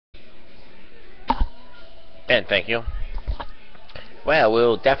And thank you. Well,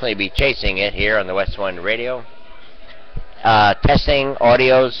 we'll definitely be chasing it here on the West One Radio. Testing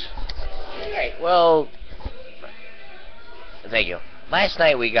audios. Alright, well, thank you. Last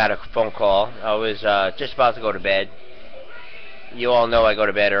night we got a phone call. I was just about to go to bed. You all know I go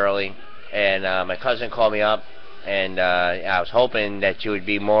to bed early. And my cousin called me up. And I was hoping that she would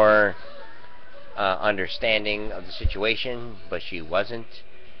be more understanding of the situation. But she wasn't.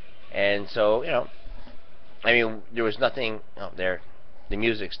 And so, I mean, there was nothing. Oh, there. The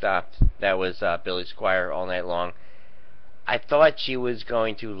music stopped. That was Billy Squier all night long. I thought she was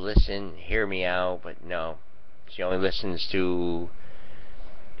going to listen, hear me out, but no. She only listens to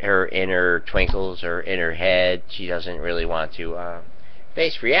her inner twinkles or in her head. She doesn't really want to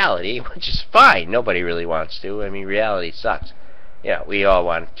face reality, which is fine. Nobody really wants to. I mean, reality sucks. We all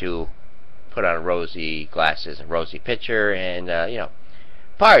want to put on rosy glasses and rosy picture and,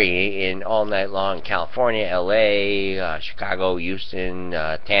 party in all night long. California, LA, Chicago, Houston,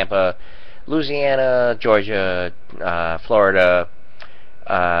 Tampa, Louisiana, Georgia, Florida.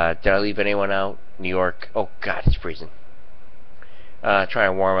 Did I leave anyone out? New York. Oh God, it's freezing. Try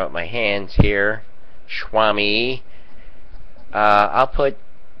and warm up my hands here. Swami. I'll put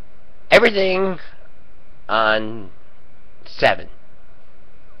everything on 7.